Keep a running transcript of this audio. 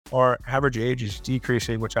our average age is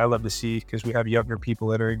decreasing, which I love to see because we have younger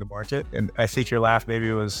people entering the market. And I think your laugh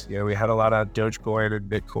maybe was, we had a lot of Dogecoin and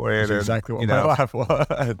Bitcoin. That's exactly what my laugh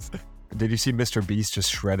was. Did you see Mr. Beast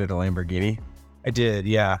just shredded a Lamborghini? I did,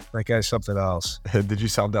 yeah. That guy's something else. Did you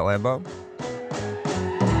sell him that Lambo?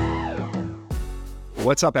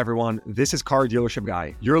 What's up, everyone? This is Car Dealership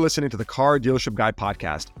Guy. You're listening to the Car Dealership Guy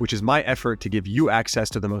podcast, which is my effort to give you access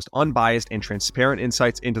to the most unbiased and transparent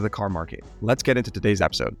insights into the car market. Let's get into today's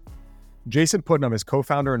episode. Jason Putnam is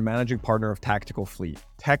co-founder and managing partner of Tactical Fleet,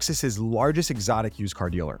 Texas's largest exotic used car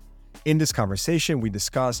dealer. In this conversation, we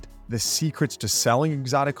discussed the secrets to selling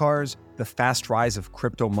exotic cars, the fast rise of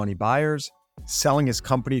crypto money buyers, selling his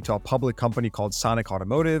company to a public company called Sonic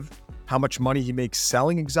Automotive, how much money he makes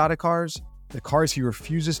selling exotic cars, the cars he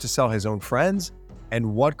refuses to sell his own friends,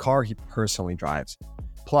 and what car he personally drives.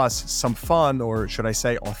 Plus, some fun, or should I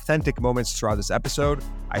say authentic moments throughout this episode.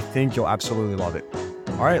 I think you'll absolutely love it.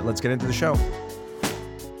 All right, let's get into the show.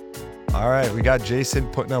 All right, we got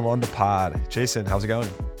Jason Putnam on the pod. Jason, how's it going?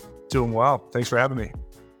 Doing well. Thanks for having me.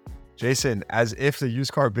 Jason, as if the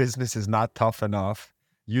used car business is not tough enough,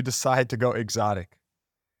 you decide to go exotic.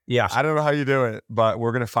 Yeah. I don't know how you do it, but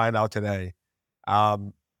we're going to find out today.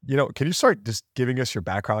 Can you start just giving us your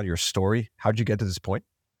background, your story? How'd you get to this point?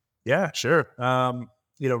 Yeah, sure.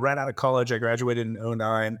 Right out of college, I graduated in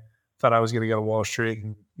 2009, thought I was going to go to Wall Street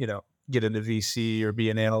and, get into VC or be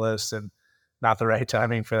an analyst, and not the right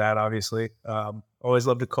timing for that, obviously. Always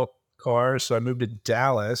loved cars. So I moved to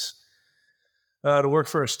Dallas to work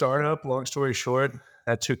for a startup. Long story short,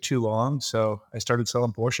 that took too long. So I started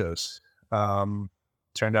selling Porsches.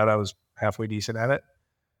 Turned out I was halfway decent at it.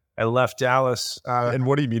 I left Dallas. And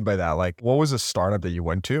what do you mean by that? Like, what was a startup that you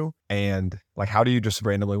went to? And like, how do you just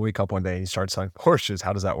randomly wake up one day and you start selling Porsches?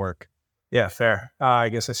 How does that work? Yeah, fair. I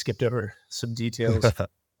guess I skipped over some details.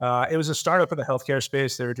 It was a startup in the healthcare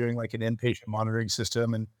space. They were doing like an inpatient monitoring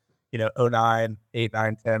system. And, 2009, 8,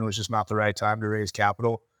 9, 10 was just not the right time to raise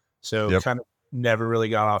capital. So kind of never really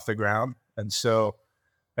got off the ground. And so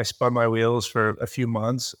I spun my wheels for a few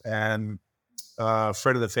months, and a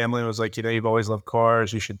friend of the family was like, you've always loved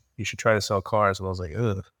cars. You should try to sell cars. And I was like,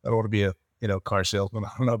 ugh, I don't want to be a car salesman. I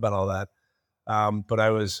don't know about all that. But I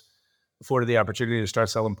was afforded the opportunity to start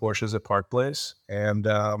selling Porsches at Park Place. And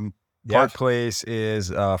Park Place is,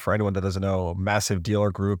 for anyone that doesn't know, a massive dealer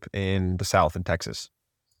group in the South in Texas.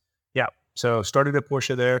 Yeah. So started at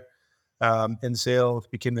Porsche there in sales,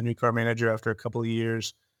 became the new car manager after a couple of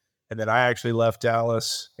years. And then I actually left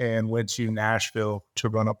Dallas and went to Nashville to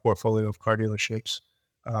run a portfolio of car dealerships.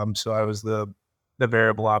 So I was the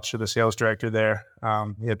variable ops or the sales director there.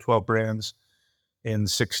 We had 12 brands in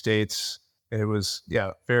 6 states. It was,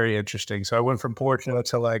 very interesting. So I went from Porsche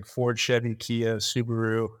to like Ford, Chevy, Kia,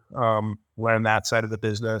 Subaru, learned that side of the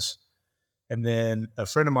business. And then a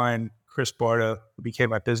friend of mine, Chris Barta, who became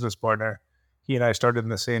my business partner, he and I started in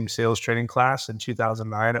the same sales training class in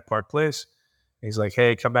 2009 at Park Place. He's like,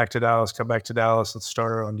 hey, come back to Dallas. Let's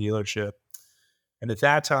start our own dealership. And at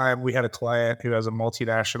that time, we had a client who has a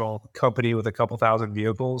multinational company with a couple thousand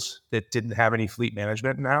vehicles that didn't have any fleet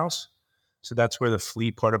management in-house. So that's where the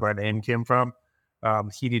fleet part of our name came from.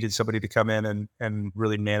 He needed somebody to come in and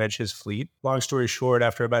really manage his fleet. Long story short,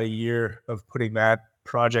 after about a year of putting that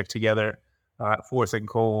project together, Fourth and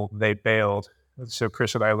Cole, they bailed. So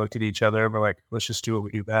Chris and I looked at each other and we're like, let's just do what we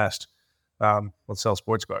do best. Let's sell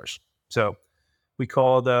sports cars. So we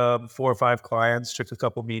called 4 or 5 clients, took a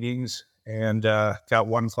couple meetings, and got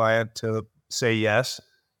one client to say yes,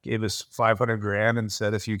 gave us $500,000 and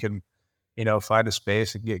said, if you can, find a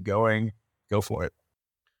space and get going, go for it.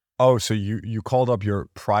 Oh, so you called up your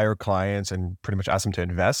prior clients and pretty much asked them to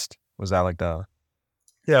invest? Was that like the...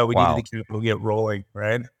 Yeah, we needed to get rolling,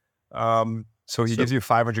 right? So he gives you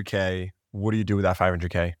 $500K. What do you do with that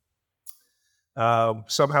 $500K?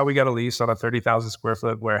 Somehow we got a lease on a 30,000 square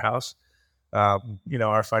foot warehouse.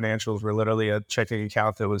 Our financials were literally a checking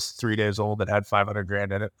account that was 3 days old that had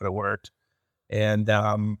 $500,000 in it, but it worked. And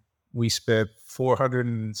we spent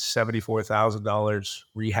 $474,000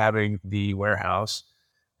 rehabbing the warehouse.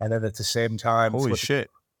 And then at the same time, holy shit.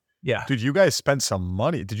 Yeah. Dude, you guys spent some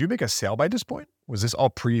money. Did you make a sale by this point? Was this all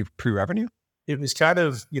pre-revenue? It was kind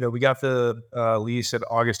of, we got the lease in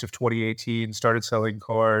August of 2018, started selling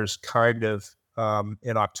cars kind of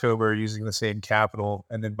in October using the same capital.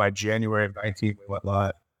 And then by January of 19, we went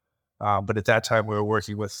live. But at that time, we were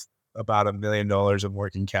working with about $1 million of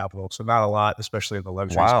working capital. So not a lot, especially in the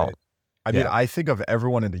luxury space. I mean, I think of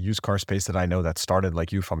everyone in the used car space that I know that started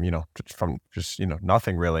like you from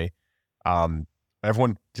nothing really.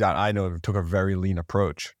 Everyone that I know took a very lean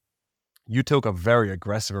approach. You took a very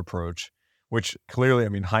aggressive approach which clearly, I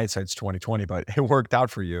mean, hindsight's 2020, but it worked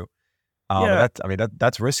out for you. But Yeah,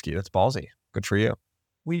 that's risky. That's ballsy. Good for you.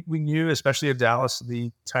 we knew, especially in Dallas,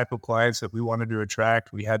 the type of clients that we wanted to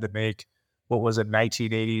attract. We had to make what was a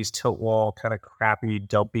 1980s tilt wall, kind of crappy,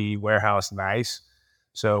 dumpy warehouse nice.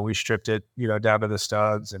 So we stripped it, down to the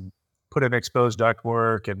studs and put in exposed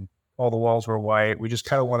ductwork, and all the walls were white. We just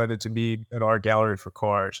kind of wanted it to be an art gallery for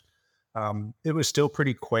cars. It was still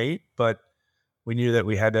pretty quaint, but we knew that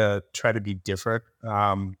we had to try to be different,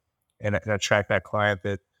 and attract that client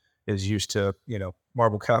that is used to,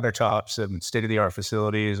 marble countertops and state of the art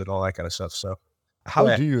facilities and all that kind of stuff. So, How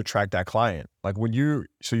yeah, do you attract that client? Like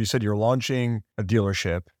so you said you're launching a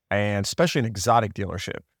dealership, and especially an exotic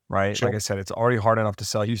dealership, right? Like sure. I said, it's already hard enough to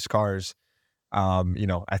sell used cars,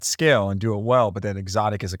 at scale and do it well, but then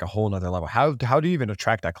exotic is like a whole nother level. How do you even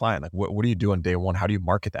attract that client? Like what do you do on day one? How do you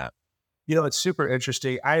market that? It's super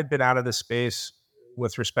interesting. I had been out of the space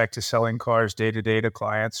with respect to selling cars day to day to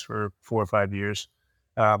clients for 4 or 5 years.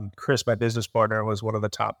 Chris, my business partner, was one of the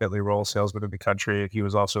top Bentley Roll salesmen in the country. He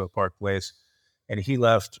was also at Park Place, and he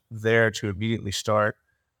left there to immediately start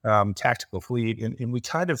Tactical Fleet. And we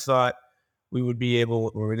kind of thought we would be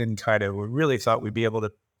able, or we didn't kind of, we really thought we'd be able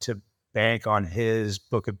to bank on his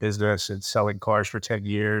book of business and selling cars for 10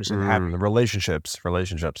 years and having. Relationships.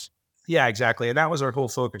 Yeah, exactly. And that was our whole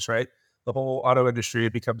focus, right? The whole auto industry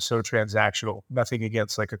had become so transactional. Nothing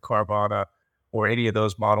against like a Carvana or any of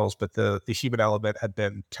those models, but the human element had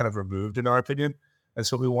been kind of removed in our opinion. And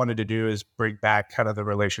so what we wanted to do is bring back kind of the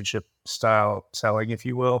relationship style selling, if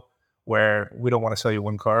you will, where we don't want to sell you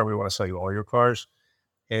one car, we want to sell you all your cars.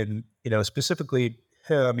 And, specifically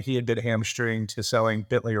him, he had been hamstringed to selling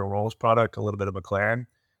Bentley or Rolls product, a little bit of McLaren.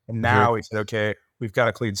 And Mhm. now he said, okay, we've got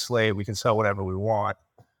a clean slate. We can sell whatever we want.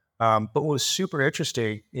 But what was super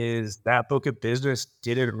interesting is that book of business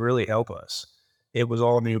didn't really help us. It was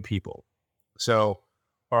all new people. So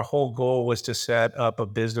our whole goal was to set up a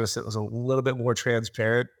business that was a little bit more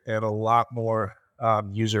transparent and a lot more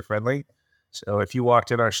user friendly. So if you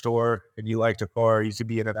walked in our store and you liked a car, you could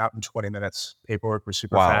be in and out in 20 minutes. Paperwork was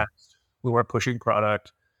super Wow. fast. We weren't pushing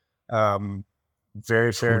product. Um, very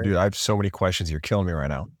Ooh, fair. dude, I have so many questions. You're killing me right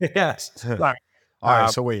now. Yes. Sorry. All right.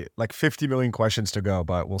 Um, So wait, like 50 million questions to go,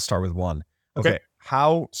 but we'll start with one. okay.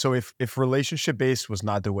 Okay. So if relationship based was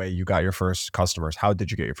not the way you got your first customers, how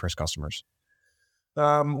did you get your first customers?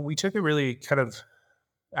 We took a really kind of,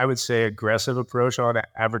 I would say, aggressive approach on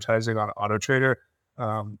advertising on Auto Trader.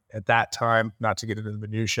 At that time, not to get into the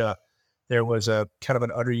minutia, there was a kind of an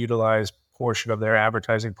underutilized portion of their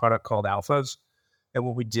advertising product called alphas. And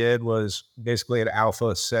what we did was basically an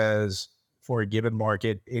alpha says for a given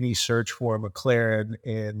market, any search for a McLaren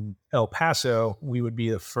in El Paso, we would be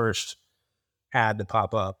the first ad to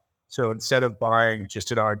pop up. So instead of buying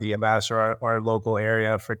just in our DMS or our local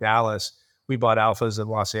area for Dallas, we bought alphas in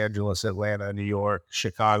Los Angeles, Atlanta, New York,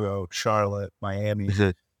 Chicago, Charlotte, Miami.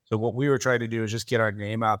 Mhm. So what we were trying to do is just get our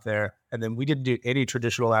name out there. And then we didn't do any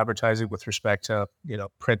traditional advertising with respect to,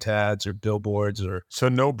 print ads or billboards or So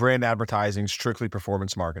no brand advertising, strictly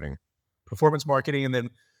performance marketing. performance marketing. And then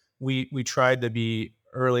we tried to be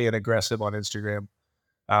early and aggressive on Instagram,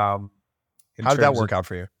 um, in How did that terms of work out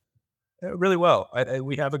for you? really well.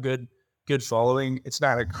 We have a good following. It's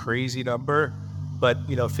not a crazy number, but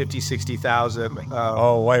 50, 60,000.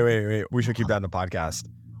 Oh, wait. We should keep that in the podcast.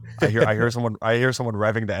 I hear someone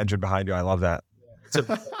revving the engine behind you. I love that. It's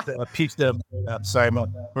a Pista. Sorry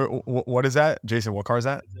about that. What is that? Jason, what car is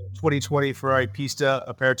that? 2020 Ferrari Pista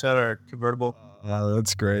Aperta or convertible.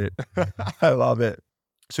 That's great. I love it.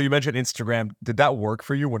 So you mentioned Instagram. Did that work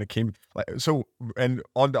for you when it came? And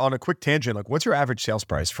on a quick tangent, like what's your average sales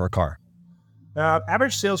price for a car?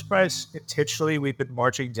 Average sales price intentionally we've been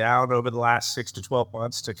marching down over the last 6 to 12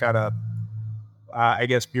 months to kind of, I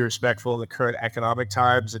guess, be respectful of the current economic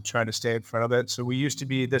times and trying to stay in front of it. So we used to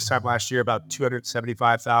be this time last year about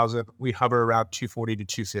 275,000. We hover around 240 to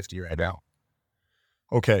 250 right now.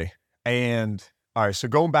 Okay. And all right. So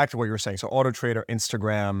going back to what you were saying, so Auto Trader,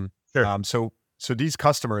 Instagram. Sure. So these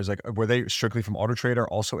customers, like, were they strictly from Auto Trader,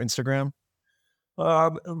 also Instagram?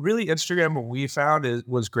 Really, Instagram, what we found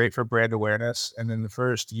was great for brand awareness. And then the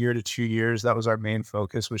first year to 2 years, that was our main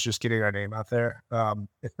focus, was just getting our name out there.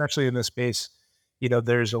 Especially in this space,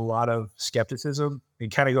 there's a lot of skepticism.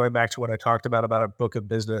 And kind of going back to what I talked about a book of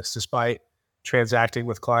business, despite transacting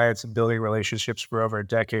with clients and building relationships for over a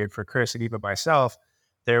decade for Chris and even myself,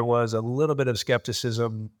 there was a little bit of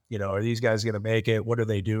skepticism. Are these guys going to make it? What are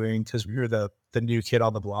they doing? Because we were the new kid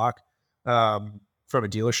on the block. From a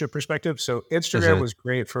dealership perspective. So Instagram Mhm. was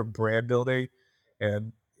great for brand building.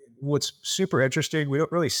 And what's super interesting, we don't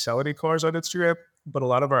really sell any cars on Instagram, but a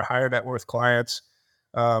lot of our higher net worth clients,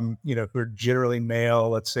 who are generally male,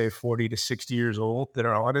 let's say 40 to 60 years old, that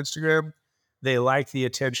are on Instagram. They like the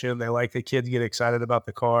attention. They like the kids get excited about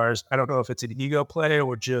the cars. I don't know if it's an ego play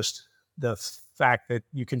or just the fact that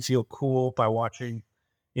you can feel cool by watching,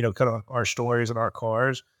 kind of our stories and our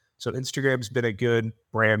cars. So Instagram's been a good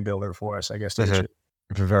brand builder for us, I guess.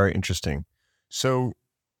 Very interesting. So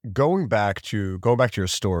going back to your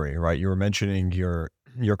story, right? You were mentioning your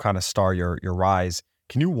kind of your rise.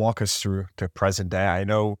 Can you walk us through to present day? I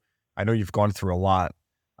know you've gone through a lot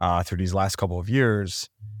through these last couple of years.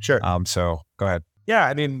 Sure. So go ahead. Yeah,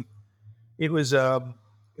 I mean, it was a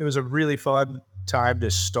really fun time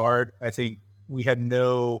to start. I think we had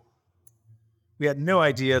no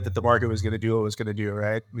idea that the market was going to do what it was going to do,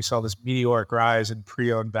 right? We saw this meteoric rise in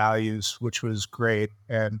pre-owned values, which was great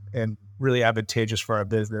and really advantageous for our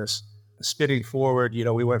business. Spinning forward,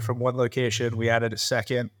 we went from one location, we added a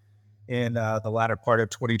second in the latter part of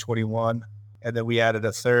 2021, and then we added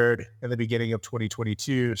a third in the beginning of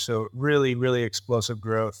 2022. So really, really explosive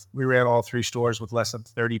growth. We ran all 3 stores with less than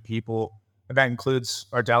 30 people, and that includes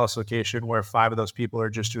our Dallas location, where 5 of those people are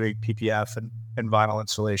just doing PPF and vinyl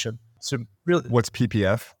installation. So really, what's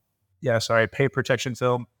PPF? Yeah, sorry, paint protection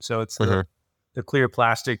film. So it's the clear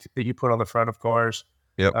plastic that you put on the front of cars,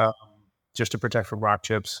 just to protect from rock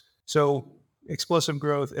chips. So explosive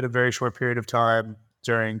growth in a very short period of time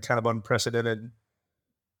during kind of unprecedented,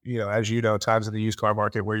 as times in the used car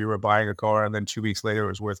market where you were buying a car and then 2 weeks later it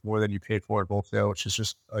was worth more than you paid for it wholesale, which is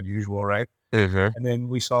just unusual, right? And then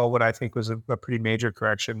we saw what I think was a pretty major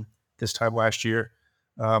correction this time last year,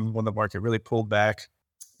 when the market really pulled back.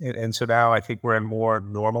 And so now I think we're in more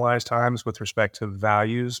normalized times with respect to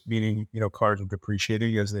values, meaning, cars are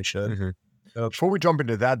depreciating as they should. So, before we jump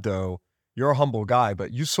into that though, you're a humble guy,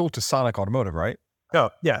 but you sold to Sonic Automotive, right? Oh,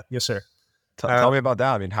 yeah. Yes, sir. Tell me about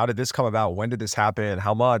that. I mean, how did this come about? When did this happen?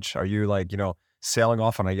 How much? Are you sailing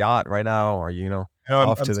off on a yacht right now? Are you,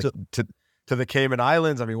 off to the Cayman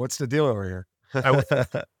Islands? I mean, what's the deal over here?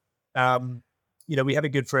 We had a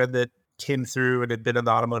good friend that came through and had been in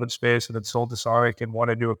the automotive space and had sold to Sonic and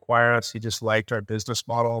wanted to acquire us. He just liked our business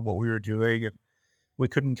model and what we were doing, and we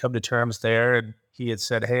couldn't come to terms there. And he had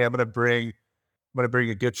said, "Hey, I'm going to bring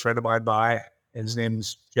a good friend of mine by. His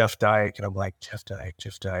name's Jeff Dyke." And I'm like, Jeff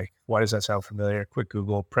Dyke. Why does that sound familiar? Quick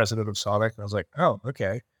Google, president of Sonic. And I was like, oh,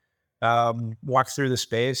 okay. Walked through the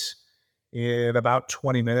space. In about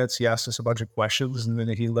 20 minutes, he asked us a bunch of questions. And then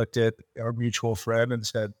he looked at our mutual friend and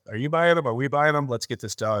said, "Are you buying them? Are we buying them? Let's get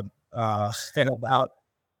this done." And about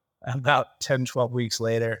 10, 12 weeks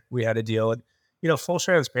later, we had a deal. And, full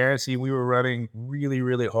transparency, we were running really,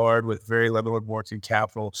 really hard with very limited working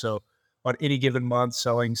capital. So on any given month,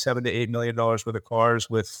 selling $7 to $8 million worth of cars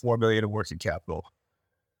with $4 million of working capital.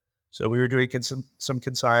 So we were doing some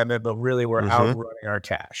consignment, but really we're outrunning our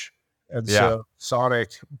cash. And so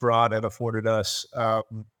Sonic brought and afforded us, a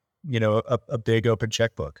big open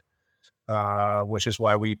checkbook, which is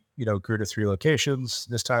why we, grew to 3 locations.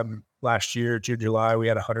 This time last year, June, July, we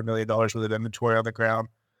had $100 million worth of inventory on the ground.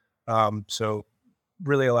 So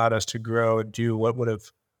really allowed us to grow and do what would have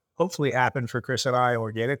hopefully happened for Chris and I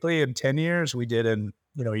organically in 10 years. We did in,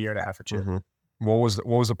 a year and a half or 2. What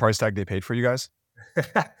was the price tag they paid for you guys?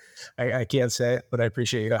 I can't say it, but I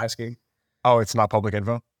appreciate you asking. Oh, it's not public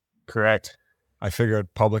info? Correct. I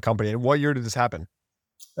figured public company. And what year did this happen?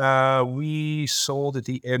 We sold at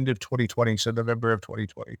the end of 2020, so November of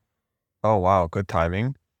 2020. Oh, wow. Good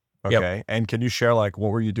timing. Okay. Yep. And can you share, what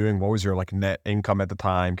were you doing? What was your, net income at the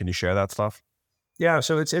time? Can you share that stuff? Yeah,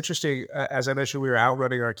 so it's interesting. As I mentioned, we were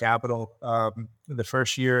outrunning our capital. The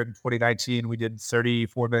first year in 2019, we did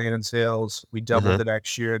 $34 million in sales. We doubled the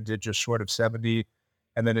next year and did just short of 70.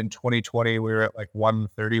 And then in 2020, we were at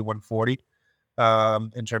 130, 140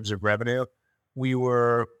 in terms of revenue. We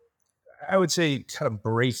were, I would say, kind of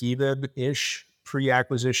break even-ish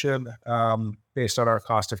pre-acquisition based on our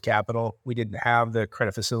cost of capital. We didn't have the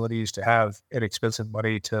credit facilities to have inexpensive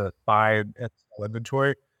money to buy and sell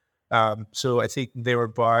inventory. So I think they were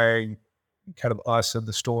buying kind of us and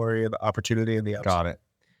the story and the opportunity and the upside. Got it.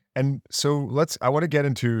 And so I want to get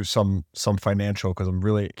into some financial, because I'm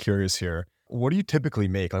really curious here. What do you typically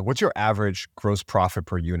make? What's your average gross profit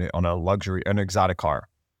per unit on an exotic car?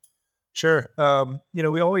 Sure.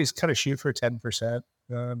 We always kind of shoot for 10%.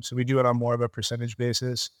 So we do it on more of a percentage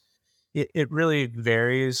basis. It really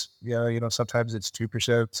varies. Sometimes it's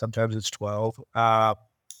 2%, sometimes it's 12%.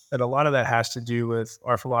 And a lot of that has to do with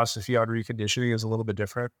our philosophy on reconditioning is a little bit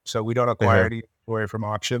different. So we don't acquire any inventory from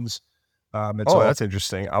auctions. That's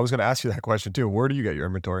interesting. I was going to ask you that question too. Where do you get your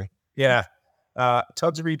inventory? Yeah.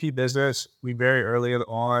 Tons of repeat business. We very early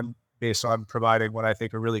on, based on providing what I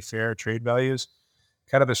think are really fair trade values,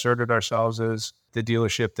 kind of asserted ourselves as the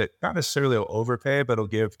dealership that not necessarily will overpay, but will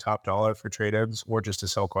give top dollar for trade-ins or just to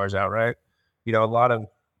sell cars outright. A lot of,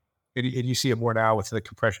 and you see it more now with the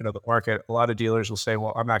compression of the market, a lot of dealers will say,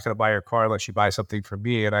 well, I'm not going to buy your car unless you buy something from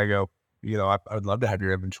me. And I go, I would love to have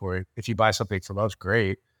your inventory. If you buy something from us,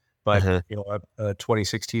 great. But, a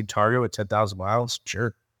 2016 Target with 10,000 miles,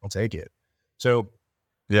 sure, I'll take it. So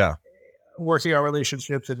Yeah. working our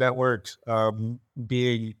relationships and networks,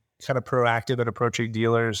 being kind of proactive and approaching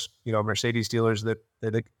dealers, Mercedes dealers that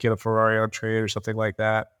get a Ferrari on trade or something like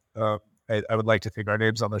that. I would like to think our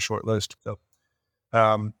name's on the short list. So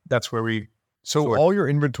that's where we. So all your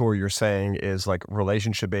inventory you're saying is like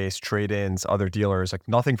relationship-based trade-ins, other dealers, like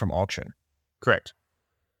nothing from auction. Correct.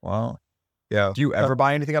 Wow. Yeah. Do you ever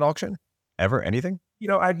buy anything at auction? Ever? Anything?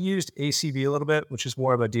 I've used ACV a little bit, which is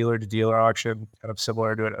more of a dealer-to-dealer auction, kind of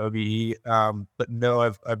similar to an OBE. But no,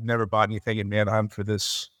 I've never bought anything in Manheim for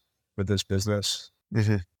this business.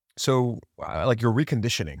 Mm-hmm. So like your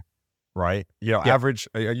reconditioning, right? Average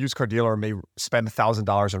a used car dealer may spend $1,000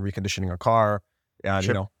 on reconditioning a car,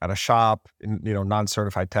 Sure. At a shop,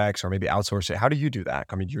 non-certified techs, or maybe outsource it. How do you do that?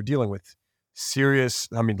 I mean, you're dealing with serious,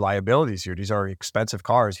 liabilities here. These are expensive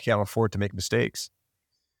cars. You can't afford to make mistakes.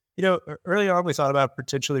 Early on, we thought about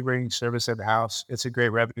potentially bringing service in-house. It's a great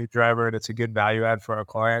revenue driver and it's a good value add for our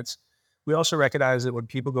clients. We also recognize that when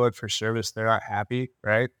people go in for service, they're not happy,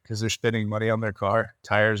 right? Because they're spending money on their car.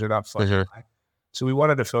 Tires are not fun to buy. So we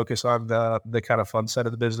wanted to focus on the kind of fun side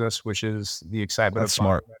of the business, which is the excitement That's of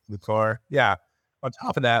smart. the car. Yeah. On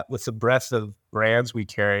top of that, with the breadth of brands we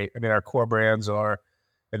carry, our core brands are,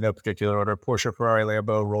 in no particular order, Porsche, Ferrari,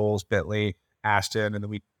 Lambo, Rolls, Bentley, Aston, and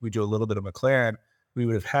then we do a little bit of McLaren. We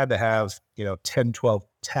would have had to have, 10, 12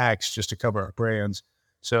 techs just to cover our brands.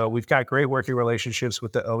 So we've got great working relationships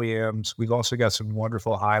with the OEMs. We've also got some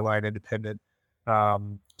wonderful highline independent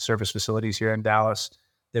service facilities here in Dallas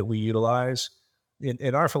that we utilize.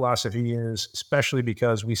 And our philosophy is, especially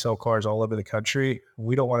because we sell cars all over the country,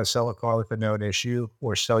 we don't want to sell a car with a known issue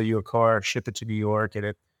or sell you a car, ship it to New York, and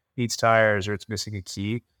it needs tires or it's missing a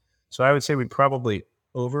key. So I would say we probably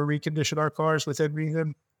over recondition our cars within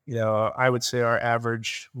reason. I would say our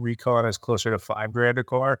average recon is closer to $5,000 a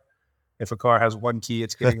car. If a car has one key,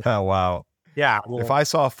 it's getting. Wow. Yeah. If I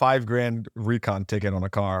saw a $5,000 recon ticket on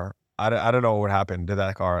a car, I don't know what happened to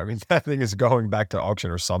that car. I mean, that thing is going back to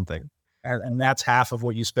auction or something. And that's half of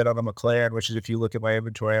what you spend on a McLaren, which is, if you look at my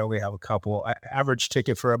inventory, I only have a couple. Average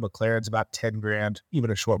ticket for a McLaren's about $10,000,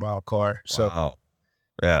 even a short mile car. So, wow.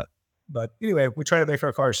 Yeah. But anyway, we try to make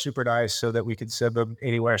our cars super nice so that we can send them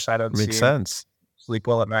anywhere sight unseen. Makes sense. Sleep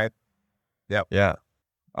well at night. Yeah. Yeah.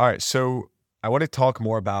 All right. So I want to talk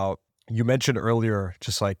more about, you mentioned earlier,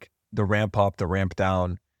 just like the ramp up, the ramp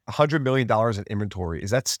down, $100 million in inventory.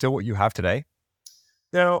 Is that still what you have today?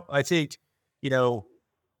 No, I think,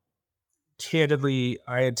 candidly,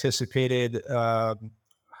 I anticipated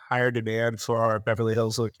higher demand for our Beverly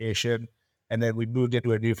Hills location. And then we moved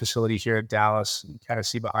into a new facility here in Dallas, you kind of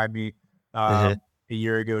see behind me, a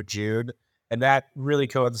year ago, June. And that really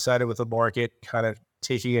coincided with the market kind of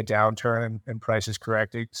taking a downturn and prices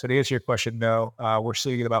correcting. So to answer your question, no, we're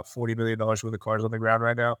sitting at about $40 million worth of cars on the ground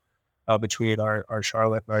right now between our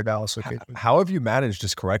Charlotte and our Dallas location. How have you managed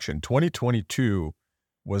this correction? 2022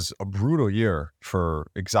 was a brutal year for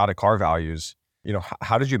exotic car values.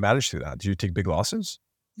 How did you manage through that? Did you take big losses?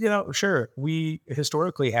 Sure. We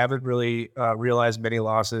historically haven't really realized many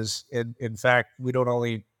losses. In fact, we don't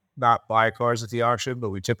only not buy cars at the auction, but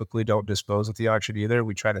we typically don't dispose at the auction either.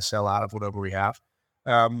 We try to sell out of whatever we have.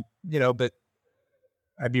 But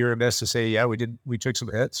I'd be remiss to say, yeah, we took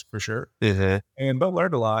some hits for sure. But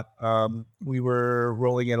learned a lot. We were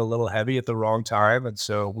rolling in a little heavy at the wrong time. And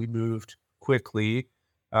so we moved quickly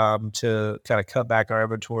to kind of cut back our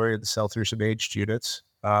inventory and sell through some aged units.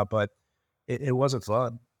 But it wasn't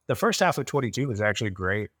fun. The first half of 22 was actually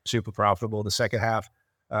great, super profitable. The second half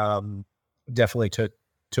definitely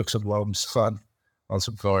took some lumps on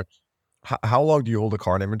some cars. How long do you hold a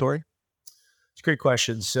car in inventory? It's a great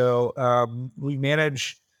question. So we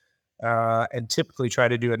manage and typically try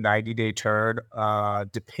to do a 90-day turn,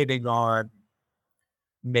 depending on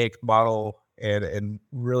make, model, and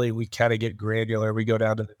really we kind of get granular. We go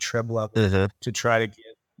down to the trim level to try to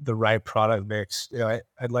get the right product mix.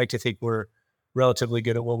 I'd like to think we're relatively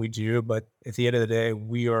good at what we do, but at the end of the day,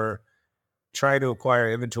 we are trying to acquire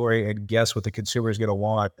inventory and guess what the consumer is going to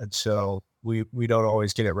want. And so we don't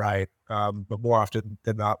always get it right. But more often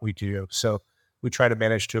than not, we do. So we try to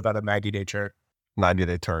manage to about a 90-day turn.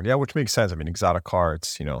 90-day turn. Yeah, which makes sense. I mean, exotic car,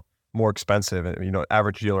 it's, more expensive. And,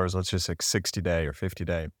 average dealers, let's just like 60-day or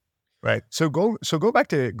 50-day. Right. So go back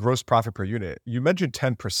to gross profit per unit. You mentioned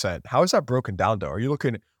 10%. How is that broken down though? Are you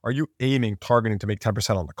targeting to make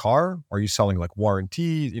 10% on the car? Are you selling like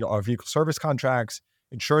warranties, or vehicle service contracts,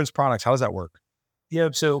 insurance products? How does that work? Yeah.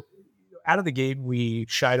 So out of the gate, we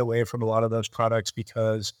shied away from a lot of those products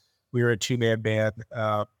because we were a two-man band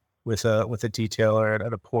with a detailer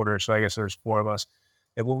and a porter. So I guess there's four of us.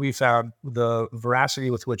 And when we found the veracity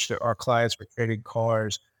with which our clients were trading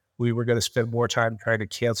cars, we were going to spend more time trying to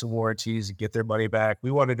cancel warranties and get their money back.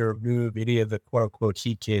 We wanted to remove any of the quote unquote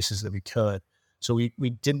heat cases that we could. So we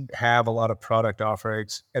didn't have a lot of product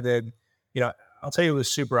offerings. And then, I'll tell you, it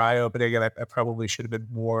was super eye opening, and I probably should have been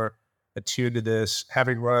more attuned to this,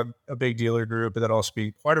 having run a big dealer group and then also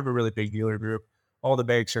being part of a really big dealer group. All the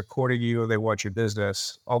banks are courting you and they want your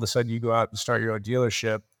business. All of a sudden you go out and start your own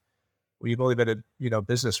dealership. Well, you've only been in,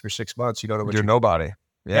 business for 6 months. You don't know what You're you're doing. nobody.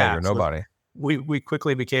 Yeah, Yeah. you're So nobody. we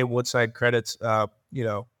quickly became Woodside Credit's,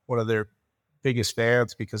 one of their biggest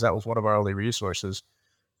fans because that was one of our only resources.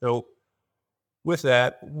 So with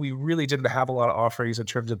that, we really didn't have a lot of offerings in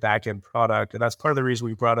terms of back-end product. And that's part of the reason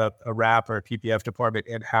we brought up a RAP or a PPF department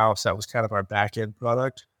in-house. That was kind of our back-end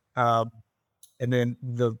product. And then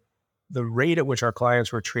the rate at which our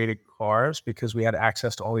clients were trading cars, because we had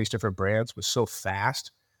access to all these different brands, was so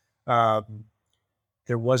fast.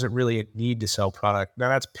 There wasn't really a need to sell product. Now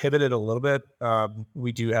that's pivoted a little bit.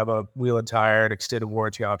 We do have a wheel and tire and extended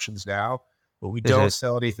warranty options now, but we don't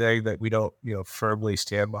sell anything that we don't, firmly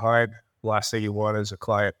stand behind. The last thing you want is a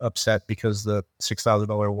client upset because the $6,000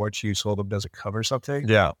 warranty you sold them doesn't cover something.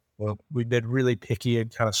 Yeah. Well, we've been really picky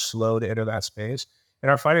and kind of slow to enter that space.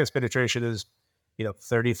 And our finance penetration is,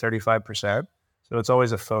 30, 35%. So it's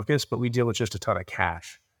always a focus, but we deal with just a ton of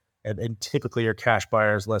cash. And typically your cash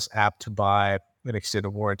buyer is less apt to buy an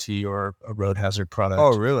extended warranty or a road hazard product.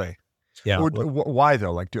 Oh, really? Yeah. Why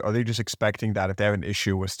though? Like, are they just expecting that if they have an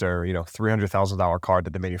issue with their, $300,000 car,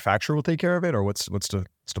 that the manufacturer will take care of it, or what's the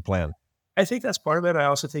plan? I think that's part of it. I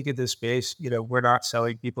also think in this space, we're not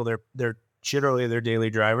selling people. They're generally their daily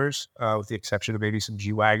drivers, with the exception of maybe some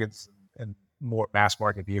G-Wagons and more mass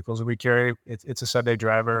market vehicles that we carry. It's a Sunday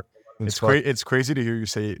driver. It's crazy to hear you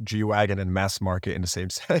say G-Wagon and mass market in the same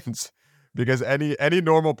sense, because any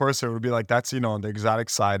normal person would be like, that's, on the exotic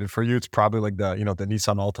side. And for you, it's probably like the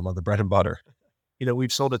Nissan Altima, the bread and butter.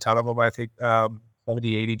 We've sold a ton of them. I think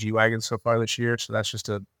 70, 80 G-Wagons so far this year. So that's just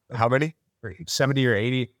how many? 70 or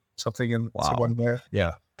 80, something in someone there.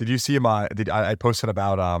 Yeah. Did you see I posted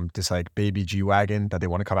about this like baby G-Wagon that they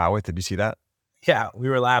want to come out with? Did you see that? Yeah, we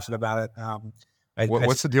were laughing about it.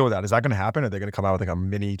 What's the deal with that? Is that going to happen? Are they going to come out with like a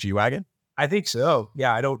mini G-Wagon? I think so.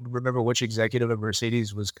 Yeah, I don't remember which executive of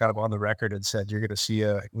Mercedes was kind of on the record and said, you're going to see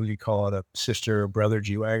what do you call it, a sister or brother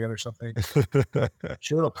G-Wagon or something.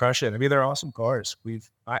 Sure, it'll crush it. I mean, they're awesome cars.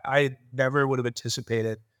 I never would have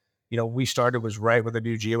anticipated, we started was right when the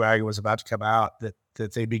new G-Wagon was about to come out, that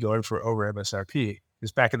they'd be going for over MSRP.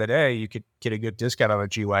 Because back in the day, you could get a good discount on a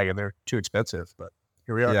G-Wagon. They're too expensive, but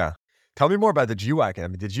here we are. Yeah. Tell me more about the G-Wagon. I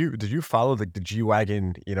mean, did you follow the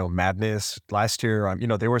G-Wagon, madness last year?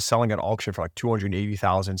 They were selling at auction for like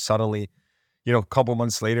 280,000. Suddenly, a couple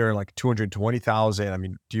months later, like 220,000. I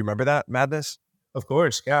mean, do you remember that madness? Of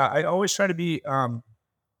course. Yeah. I always try to be kind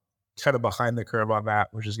of behind the curve on that,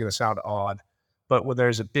 which is going to sound odd. But when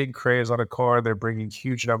there's a big craze on a car, they're bringing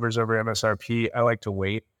huge numbers over MSRP. I like to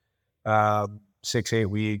wait 6-8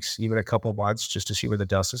 weeks, even a couple months, just to see where the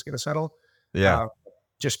dust is going to settle. Yeah.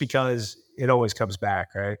 Just because it always comes back,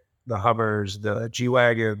 right? The Hummers, the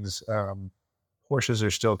G-Wagons, Porsches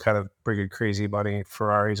are still kind of bringing crazy money.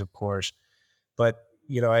 Ferraris, of course. But,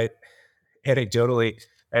 anecdotally,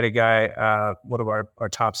 I had a guy, one of our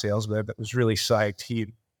top salesmen that was really psyched.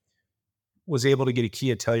 He was able to get a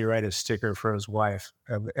Kia Telluride sticker for his wife.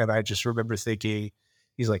 And I just remember thinking,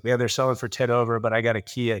 he's like, man, they're selling for 10 over, but I got a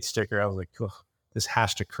Kia sticker. I was like, oh, this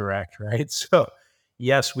has to correct, right? So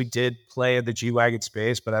yes, we did play in the G-Wagon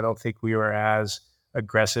space, but I don't think we were as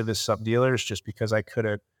aggressive as some dealers, just because I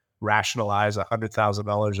couldn't rationalize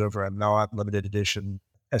 $100,000 over a non-limited edition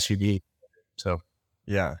SUV. So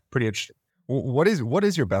yeah, pretty interesting. What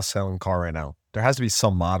is your best selling car right now? There has to be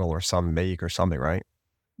some model or some make or something, right?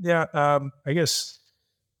 Yeah, I guess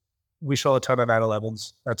we sell a ton of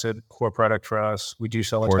 911s. That's a core product for us. We do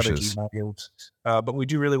sell a ton of G-Wagons, but we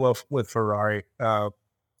do really well with Ferrari.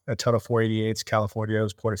 A ton of 488s,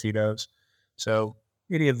 Californios, Portofinos. So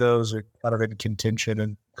any of those are kind of in contention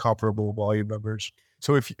and comparable volume numbers.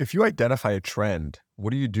 So if you identify a trend, what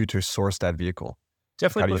do you do to source that vehicle?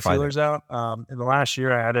 Definitely put feelers out. In the last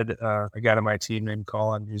year, I added a guy to my team named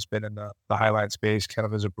Colin, who's been in the highline space kind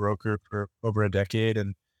of as a broker for over a decade.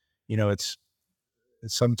 And,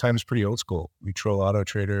 it's sometimes pretty old school. We troll Auto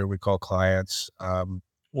Trader, we call clients,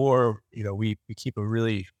 or, we keep a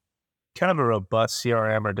really kind of a robust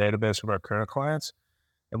CRM or database of our current clients,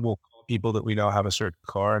 and we'll call people that we know have a certain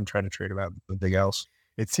car and try to trade them out with something else.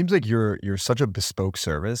 It seems like you're such a bespoke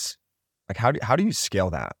service. Like how do you scale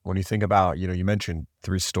that? When you think about, you mentioned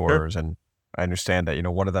 3 Sure. stores, and I understand that,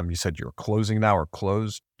 one of them you said you're closing now or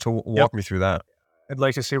closed. So Yep. walk me through that. I'd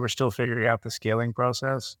like to say we're still figuring out the scaling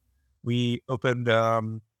process. We opened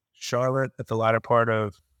Charlotte at the latter part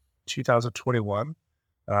of 2021.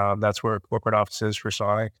 That's where corporate office is for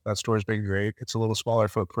Sonic. That store's been great. It's a little smaller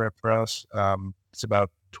footprint for us. It's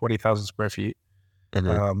about 20,000 square feet.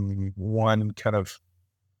 Mhm. One kind of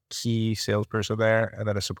key salesperson there, and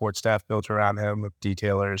then a support staff built around him with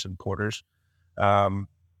detailers and porters. Um,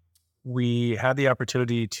 we had the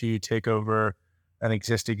opportunity to take over an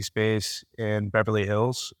existing space in Beverly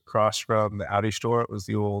Hills across from the Audi store. It was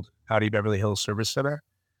the old Audi Beverly Hills Service Center.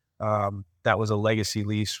 That was a legacy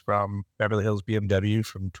lease from Beverly Hills BMW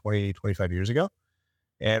from 20, 25 years ago.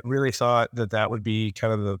 And really thought that that would be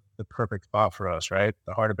kind of the perfect spot for us, right?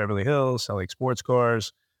 The heart of Beverly Hills, selling sports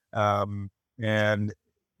cars. And,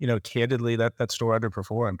 candidly, that store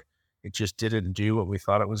underperformed. It just didn't do what we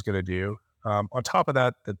thought it was going to do. On top of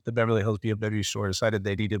that, the Beverly Hills BMW store decided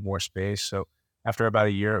they needed more space. So after about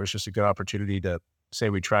a year, it was just a good opportunity to say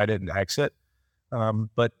we tried it and exit.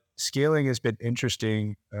 But scaling has been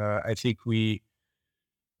interesting. I think we,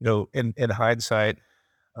 in hindsight,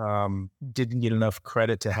 didn't get enough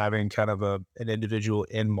credit to having kind of an individual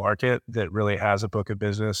in market that really has a book of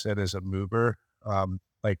business and is a mover.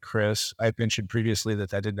 Like Chris, I mentioned previously that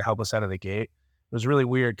didn't help us out of the gate. It was really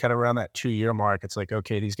weird, kind of around that 2-year mark. It's like,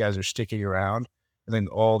 okay, these guys are sticking around. And then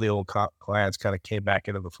all the old clients kind of came back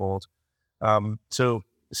into the fold. So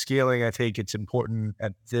scaling, I think it's important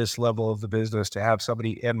at this level of the business to have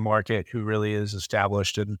somebody in market who really is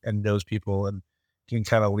established and knows people and can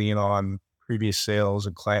kind of lean on previous sales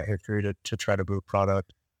and client history to try to move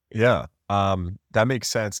product. Yeah. That makes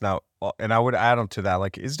sense. Now, and I would add on to that,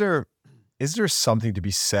 like, is there something to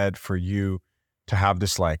be said for you to have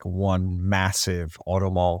this like one massive auto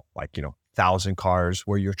mall, like, 1,000 cars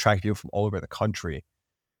where you're attracting people from all over the country,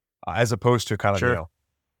 as opposed to kind of, Sure.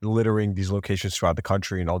 littering these locations throughout the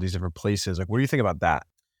country and all these different places? Like, what do you think about that?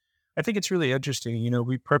 I think it's really interesting.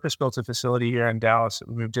 We purpose built a facility here in Dallas that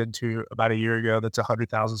we moved into about a year ago. That's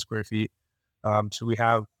 100,000 square feet. So we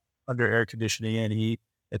have under air conditioning and heat.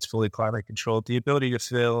 It's fully climate controlled. The ability to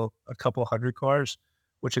fill a couple hundred cars,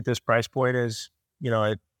 which at this price point is,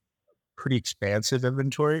 a pretty expansive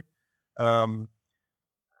inventory. Um,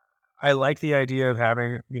 I like the idea of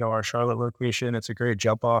having, our Charlotte location. It's a great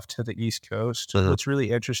jump off to the East Coast. Mhm. What's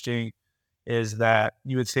really interesting is that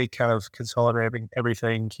you would think kind of consolidating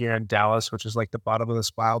everything here in Dallas, which is like the bottom of the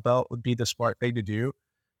spile belt, would be the smart thing to do.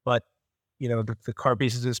 But, the car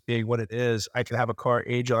business being what it is, I can have a car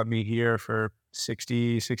age on me here for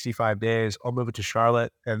 60, 65 days. I'll move it to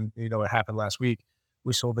Charlotte. And, it happened last week.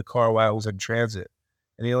 We sold the car while it was in transit.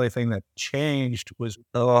 And the only thing that changed was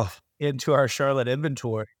Oh, into our Charlotte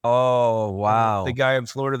inventory. oh, And the wow. guy in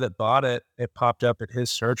Florida that bought it, it popped up at his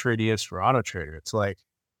search radius for Auto Trader. It's like,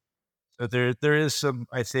 so there is some,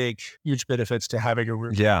 I think, huge benefits to having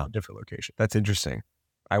a Yeah, different location. that's interesting.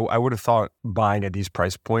 I would have thought buying at these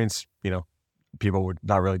price points, people would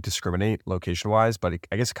not really discriminate location wise, but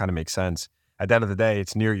I guess it kind of makes sense. At the end of the day,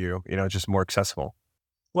 it's near you, it's just more accessible.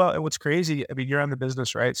 Well, and what's crazy, I mean, you're on the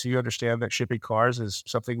business, right? So you understand that shipping cars is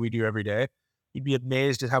something we do every day. You'd be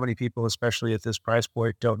amazed at how many people, especially at this price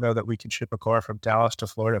point, don't know that we can ship a car from Dallas to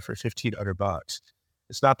Florida for $1,500.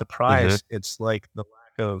 It's not the Mhm. price; it's like the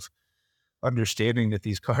lack of understanding that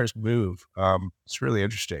these cars move. It's really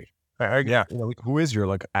interesting. Yeah. You know, Who is your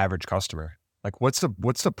like average customer? Like, what's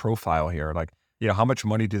the profile here? Like, how much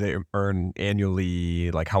money do they earn annually?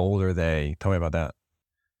 Like, how old are they? Tell me about that.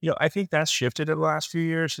 I think that's shifted in the last few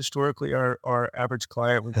years. Historically, our average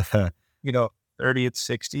client was, you know, 30 and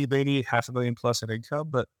 60, maybe half a million plus in income,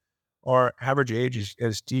 but our average age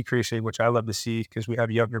is decreasing, which I love to see because we have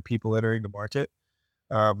younger people entering the market.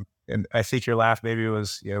 And I think your laugh maybe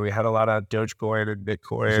was, we had a lot of Dogecoin and That's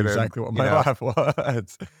Bitcoin and, exactly what my laugh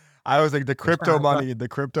was. I was like, the crypto money,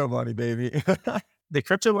 baby. the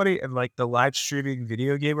crypto money and like the live streaming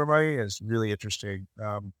video gamer money is really interesting.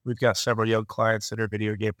 We've got several young clients that are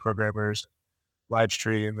video game programmers, live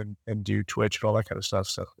stream and do Twitch and all that kind of stuff.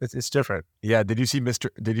 So it's different. Yeah. Did you see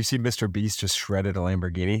Mr. Beast just shredded a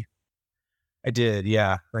Lamborghini? I did.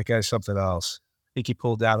 Yeah. That guy's something else. I think he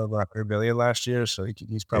pulled down over 100 million last year. So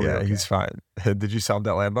he's probably Yeah, okay. he's fine. Did you sell him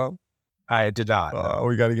that Lambo? I did not. No. Oh,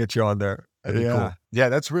 we got to get you on there. That'd be cool. Yeah,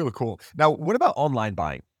 that's really cool. Now, what about online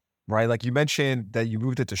buying? right? Like you mentioned that you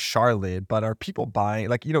moved it to Charlotte, but are people buying,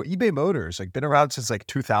 like, eBay Motors, like been around since like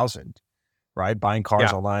 2000, right? Buying cars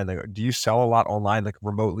Yeah. online. Like, do you sell a lot online, like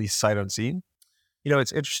remotely sight unseen?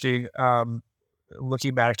 It's interesting.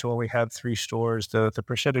 Looking back to when we had 3 stores, the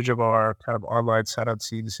percentage of our kind of online sight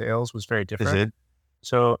unseen sales was very Is different. it?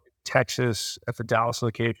 So Texas, at the Dallas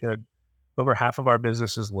location, over half of our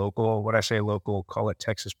business is local. When I say local, call it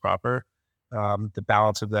Texas proper. The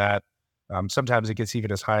balance of that, sometimes it gets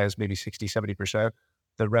even as high as maybe 60, 70%.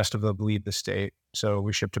 The rest of them leave the state. So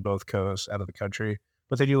we ship to both coasts out of the country.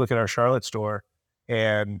 But then you look at our Charlotte store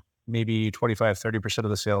and maybe 25, 30% of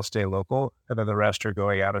the sales stay local. And then the rest are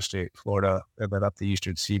going out of state, Florida, and then up the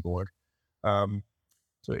Eastern Seaboard. Um,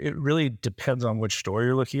 so it really depends on which store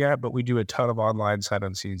you're looking at, but we do a ton of online sight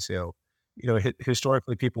unseen sale.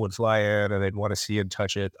 Historically, people would fly in and they'd want to see and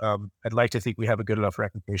touch it. I'd like to think we have a good enough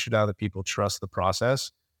reputation now that people trust the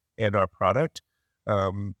process and our product.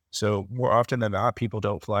 So more often than not, people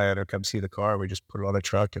don't fly in or come see the car. We just put it on a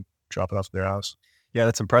truck and drop it off at their house. Yeah,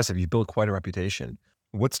 that's impressive. You built quite a reputation.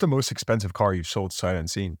 What's the most expensive car you've sold sight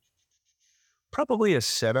unseen? Probably a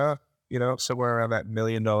Senna, somewhere around that $1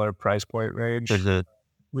 million price point range. Mhm.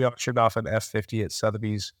 We auctioned off an F50 at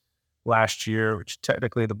Sotheby's last year, which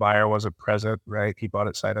technically the buyer wasn't present, right? He bought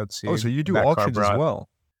it sight Oh, so unseen. you And do that car auctions as brought, well.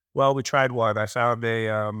 well, we tried one. I found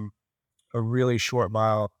a really short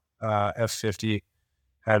mile F50,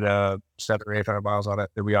 had 700 or 800 miles on it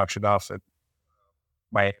that we auctioned off at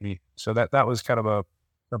Miami. So that was kind of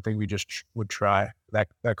something we just would try. That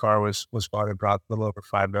car was fun and brought a little over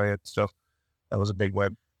 5 million. So that was a big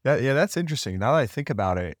win. Yeah, that's interesting. Now that I think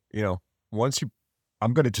about it, once you,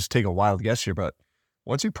 I'm going to just take a wild guess here, but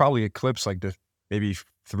once you probably eclipse like the maybe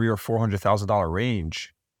 $300,000 or $400,000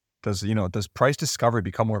 range, does price discovery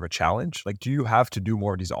become more of a challenge? Like, do you have to do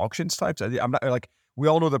more of these auctions types? I'm not like, we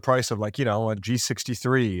all know the price of like, a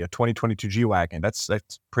G63, a 2022 G-Wagon. That's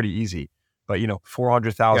pretty easy. But,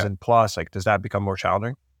 400,000 plus, like, does that become more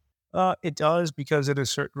challenging? It does, because in a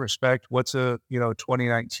certain respect, what's a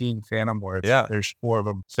 2019 Phantom worth? Yeah. There's 4 of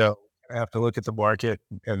them. So I have to look at the market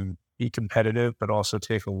and be competitive, but also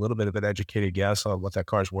take a little bit of an educated guess on what that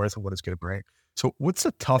car's worth and what it's going to bring. So what's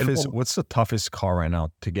the toughest car right now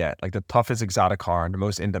to get? Like the toughest exotic car and the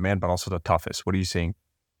most in demand, but also the toughest. What are you seeing?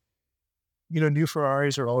 New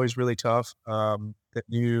Ferraris are always really tough. The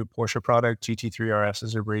new Porsche product, GT3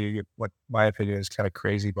 RSs, are bringing what my opinion is kind of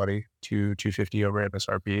crazy money, 250 over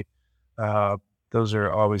MSRP. Those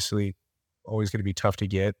are obviously always going to be tough to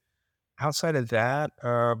get. Outside of that,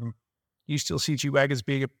 you still see G-Wagons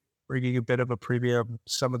bringing a bit of a premium,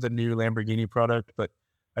 some of the new Lamborghini product, but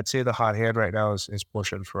I'd say the hot hand right now is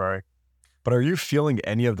Porsche and Ferrari. But are you feeling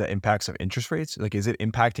any of the impacts of interest rates? Like, is it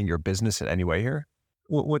impacting your business in any way here?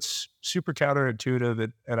 What's super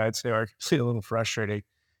counterintuitive and I'd say arguably a little frustrating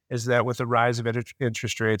is that with the rise of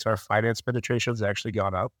interest rates, our finance penetration has actually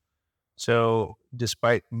gone up. So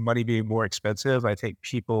despite money being more expensive, I think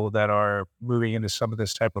people that are moving into some of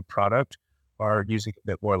this type of product are using a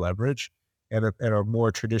bit more leverage, and are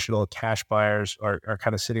more traditional cash buyers are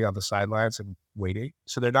kind of sitting on the sidelines and waiting.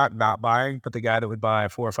 So they're not buying, but the guy that would buy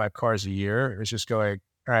 4 or 5 cars a year is just going,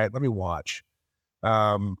 all right, let me watch.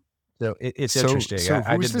 So it's interesting. So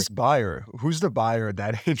who's this buyer? Who's the buyer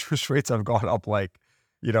that interest rates have gone up like,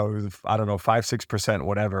 I don't know, 5-6%,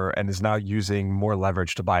 whatever, and is now using more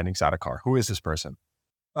leverage to buy an exotic car? Who is this person?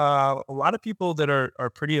 A lot of people that are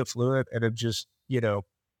pretty affluent and have just,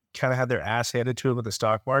 kind of had their ass handed to them in the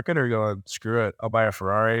stock market are going, screw it, I'll buy a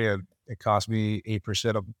Ferrari and it costs me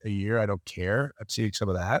 8% a year. I don't care. I'm seeing some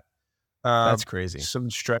of that. That's crazy. Some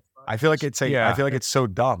stretch. I feel like I feel like it's so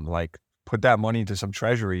dumb. Like, put that money into some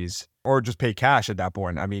treasuries or just pay cash at that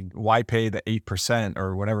point. I mean, why pay the 8%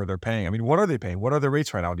 or whatever they're paying? I mean, what are they paying? What are the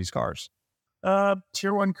rates right now on these cars?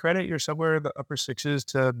 Tier 1 credit, you're somewhere in the upper 6s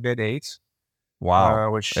to mid 8s.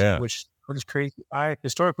 Wow. Which is crazy.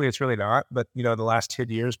 Historically, it's really not, but the last 10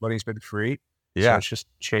 years, money's been free. Yeah. So it's just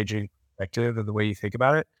changing perspective and the way you think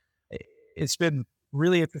about it. It's been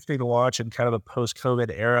really interesting to watch in kind of the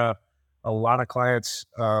post-COVID era. A lot of clients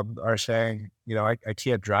are saying, I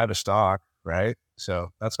can't drive a stock, right?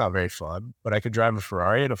 So that's not very fun, but I can drive a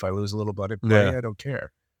Ferrari, and if I lose a little money, I don't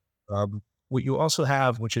care. What you also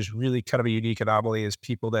have, which is really kind of a unique anomaly, is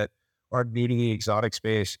people that are needing the exotic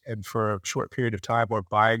space and for a short period of time are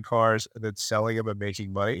buying cars and then selling them and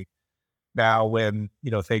making money. Now, when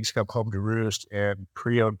things come home to roost and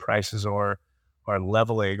pre-owned prices are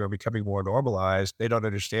leveling or becoming more normalized, they don't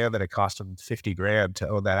understand that it cost them 50 grand to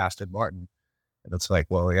own that Aston Martin. And it's like,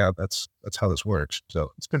 well, yeah, that's how this works.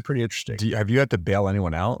 So it's been pretty interesting. Have you had to bail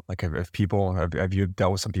anyone out? Like, have you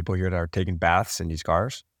dealt with some people here that are taking baths in these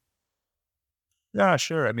cars? Yeah,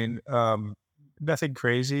 sure. I mean, nothing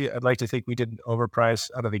crazy. I'd like to think we didn't overprice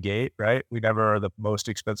out of the gate, right? We never are the most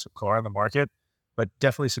expensive car on the market, but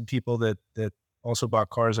definitely some people that also bought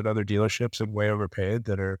cars at other dealerships and way overpaid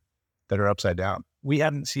that are upside down. We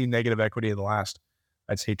hadn't seen negative equity in the last,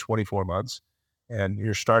 I'd say, 24 months, and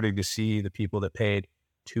you're starting to see the people that paid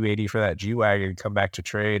 280 for that G wagon come back to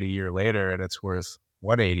trade a year later, and it's worth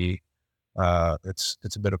 180.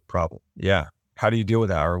 It's a bit of a problem. Yeah. How do you deal with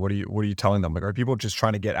that? Or what are you telling them? Like, are people just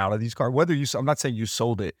trying to get out of these cars? I'm not saying you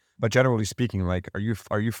sold it, but generally speaking, like, are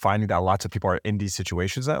you finding that lots of people are in these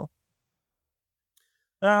situations now?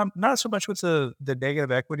 Not so much with the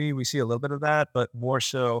negative equity. We see a little bit of that, but more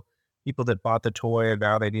so people that bought the toy and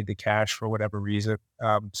now they need the cash for whatever reason.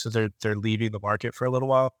 So they're leaving the market for a little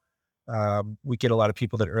while. We get a lot of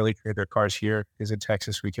people that early trade their cars here because in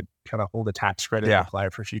Texas we could kind of hold a tax credit and Yeah. apply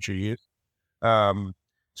it for future use. Um,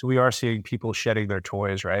 so we are seeing people shedding their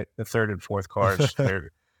toys, right? The third and fourth cars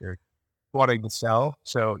they're wanting to sell.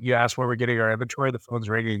 So you ask where we're getting our inventory. The phone's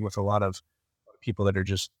ringing with a lot of people that are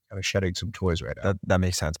just kind of shedding some toys right now. That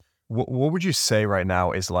makes sense. What would you say right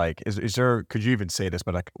now is like, is there, could you even say this,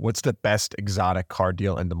 but like, what's the best exotic car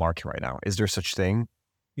deal in the market right now? Is there such thing?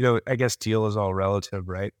 I guess deal is all relative,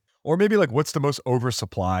 right? Or maybe like, what's the most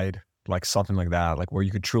oversupplied, like something like that, like where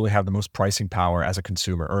you could truly have the most pricing power as a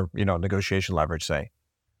consumer or, negotiation leverage, say?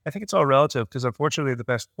 I think it's all relative because unfortunately the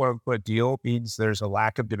best quote unquote deal means there's a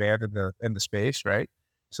lack of demand in the space, right?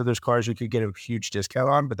 So there's cars you could get a huge discount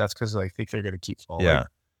on, but that's because I think they're going to keep falling. Yeah.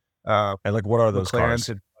 Uh, And like, what are those McLarens cars?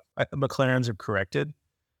 have McLarens have corrected.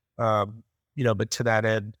 But to that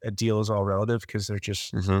end, a deal is all relative because they're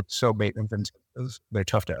just Mhm. so maintenance intensive. They're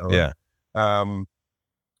tough to own. Yeah. Um,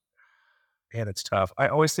 and it's tough. I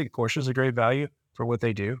always think Porsche's a great value for what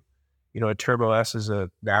they do. A Turbo S is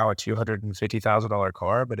now a $250,000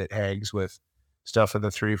 car, but it hangs with stuff in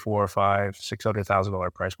the three, four, five,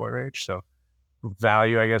 $600,000 price point range. So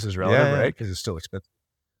value, I guess, is relative, Yeah. right? Because it's still expensive.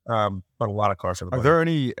 But a lot of cars for the Are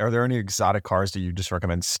money. there any exotic cars that you just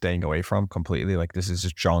recommend staying away from completely? Like, this is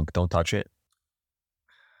just junk. Don't touch it.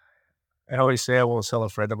 I always say I won't sell a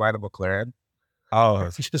friend of mine a McLaren. Oh,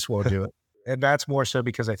 He just won't do it. And that's more so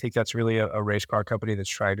because I think that's really a race car company that's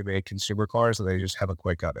trying to make consumer cars and they just haven't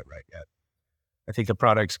quite got it right yet. I think the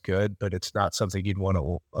product's good, but it's not something you'd want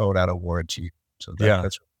to own out of warranty. So yeah.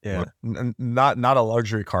 that's Yeah. Not a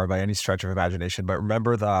luxury car by any stretch of imagination, but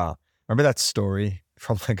remember that story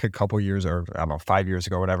from like a couple years or I don't know, 5 years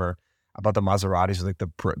ago or whatever about the Maseratis with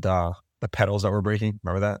like the pedals that were breaking.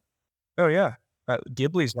 Remember that? oh yeah.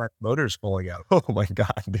 Ghibli's got motors falling out. Oh my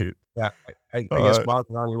God, dude. Yeah, I guess Uh,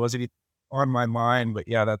 Maserati wasn't even on my mind, but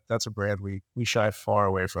yeah, that's a brand we shy far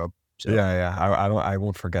away from. So yeah. I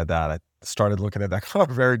won't forget that. I started looking at that car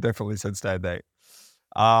very differently since that day.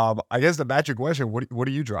 I guess the magic question, what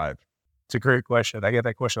do you drive? it's a great question. I get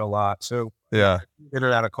that question a lot. So Yeah. in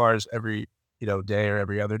and out of cars every day or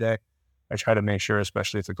every other day. I try to make sure,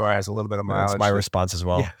 especially if the car has a little bit of That's mileage. my response as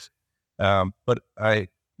well. Yes. But I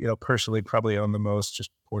personally probably own the most just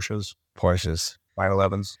Porsches, Porsches.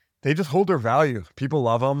 911s. They just hold their value. People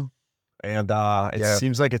love them. And it Yeah.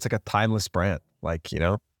 seems like it's like a timeless brand. Like,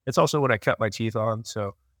 It's also what I cut my teeth on.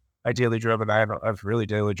 So I've really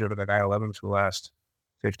daily driven a 911 for the last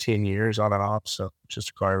 15 years on and off. So it's just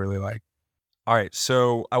a car I really like. all right.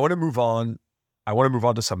 So I want to move on. I want to move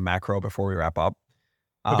on to some macro before we wrap up.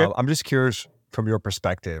 Okay. I'm just curious from your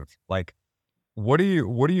perspective, like, what do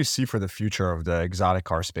you see for the future of the exotic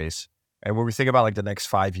car space? And when we think about like the next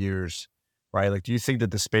 5 years, right? Like, do you think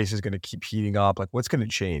that the space is going to keep heating up? Like, what's going to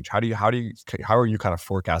change? How are you kind of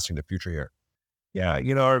forecasting the future here? Yeah.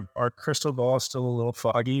 Our crystal ball is still a little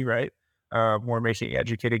foggy, right? We're making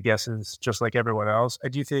educated guesses just like everyone else. I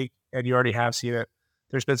do think, and you already have seen it,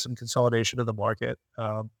 there's been some consolidation of the market.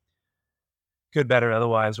 Good, better,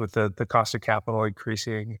 otherwise, with the cost of capital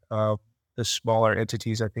increasing. The smaller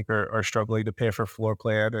entities, I think, are struggling to pay for floor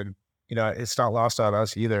plan. And, it's not lost on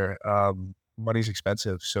us either. Money's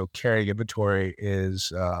expensive. So carrying inventory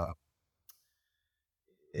is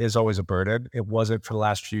always a burden. It wasn't for the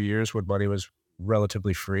last few years when money was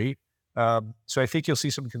relatively free. So I think you'll see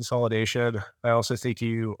some consolidation. I also think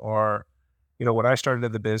when I started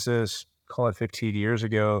in the business, call it 15 years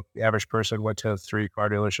ago, the average person went to 3 car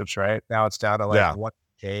dealerships, right? Now it's down to like Yeah. one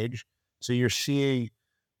cage. So you're seeing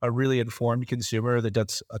a really informed consumer that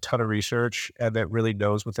does a ton of research and that really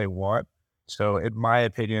knows what they want. So in my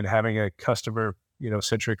opinion, having a customer,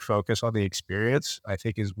 centric focus on the experience, I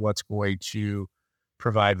think is what's going to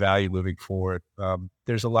provide value moving forward.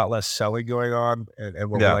 There's a lot less selling going on and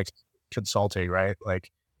what we Yeah. like consulting, right? Like,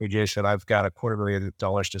 hey, Jason, I've got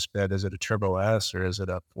 $250,000 to spend. Is it a Turbo S or is it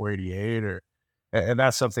a 488 or, And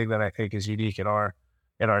that's something that I think is unique in our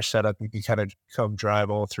setup. You can kind of come drive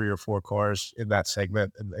all 3 or 4 cars in that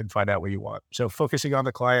segment and find out what you want. So focusing on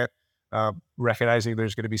the client, recognizing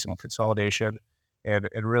there's going to be some consolidation, and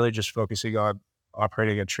really just focusing on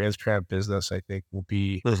operating a transparent business, I think will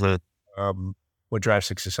be what drives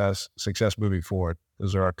success moving forward.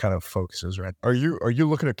 Those are our kind of focuses, right? Are you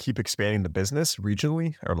looking to keep expanding the business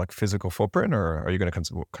regionally or like physical footprint, or are you going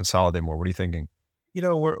to consolidate more? What are you thinking?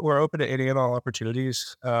 We're open to any and all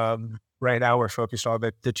opportunities. Right now, we're focused on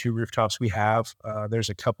the 2 rooftops we have. There's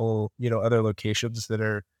a couple, other locations that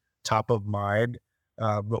are top of mind,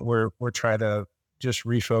 but we're trying to just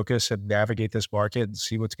refocus and navigate this market and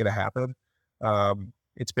see what's going to happen.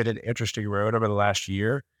 It's been an interesting road over the last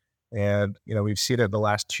year, and we've seen it in the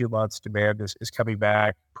last 2 months. Demand is coming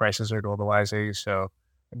back, prices are normalizing. So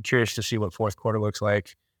I'm curious to see what fourth quarter looks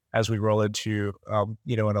like as we roll into, an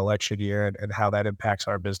election year and how that impacts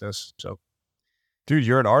our business. So, dude,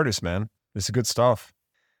 you're an artist, man. This is good stuff.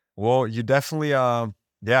 Well, you definitely,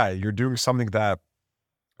 you're doing something that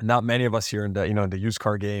not many of us here in the used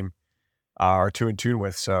car game are too in tune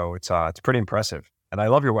with. So it's pretty impressive. And I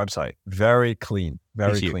love your website. Very clean,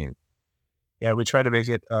 very clean. Yeah, we try to make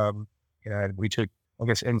it, we took, I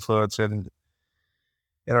guess, influence and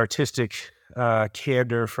artistic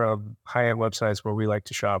candor from high-end websites where we like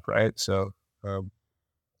to shop, right? So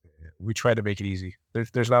we try to make it easy.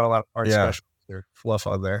 There's not a lot of art specials or fluff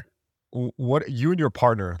on there. What, you and your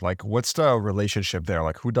partner, like, what's the relationship there?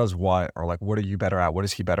 Like, who does what, or like, what are you better at? What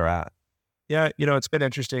is he better at? Yeah, it's been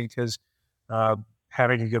interesting because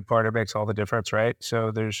having a good partner makes all the difference, right?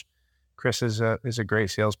 So Chris is a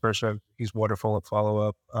great salesperson. He's wonderful at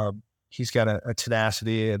follow-up. He's got a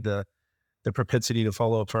tenacity and the propensity to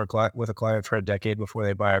follow up with a client for a decade before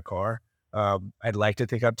they buy a car. I'd like to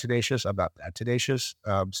think I'm tenacious. I'm not that tenacious.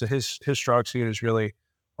 So his strong suit is really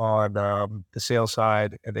on the sales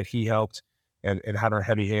side, and that he helped and had a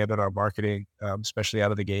heavy hand in our marketing, especially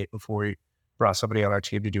out of the gate before we brought somebody on our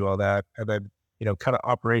team to do all that. And then, kind of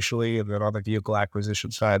operationally, and then on the vehicle acquisition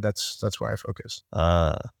side, that's where I focus.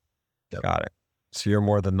 Yep. Got it. So you're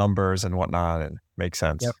more the numbers and whatnot, and makes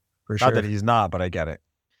sense. Yep, for Not sure. that he's not, but I get it.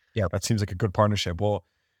 Yeah, that seems like a good partnership. Well,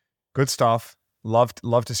 good stuff. Love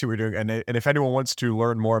to see what you're doing. And if anyone wants to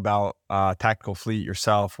learn more about Tactical Fleet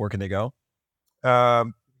yourself, where can they go?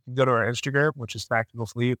 Go to our Instagram, which is Tactical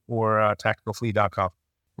Fleet, or tacticalfleet.com.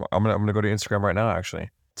 Well, I'm gonna go to Instagram right now. Actually,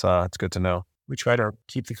 it's good to know. We try to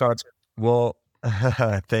keep the content. Well,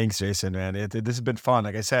 thanks, Jason, man. This has been fun.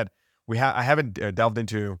 Like I said, I haven't delved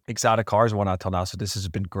into exotic cars and whatnot till now, so this has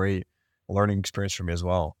been great learning experience for me as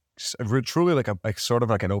well. We're truly like sort of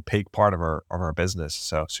like an opaque part of our business.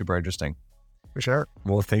 So super interesting. For sure.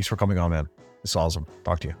 Well, thanks for coming on, man. It's awesome.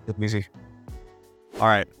 Talk to you. It's easy. All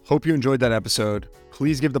right. Hope you enjoyed that episode.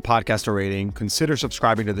 Please give the podcast a rating, consider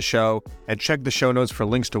subscribing to the show, and check the show notes for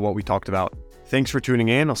links to what we talked about. Thanks for tuning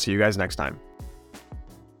in. I'll see you guys next time.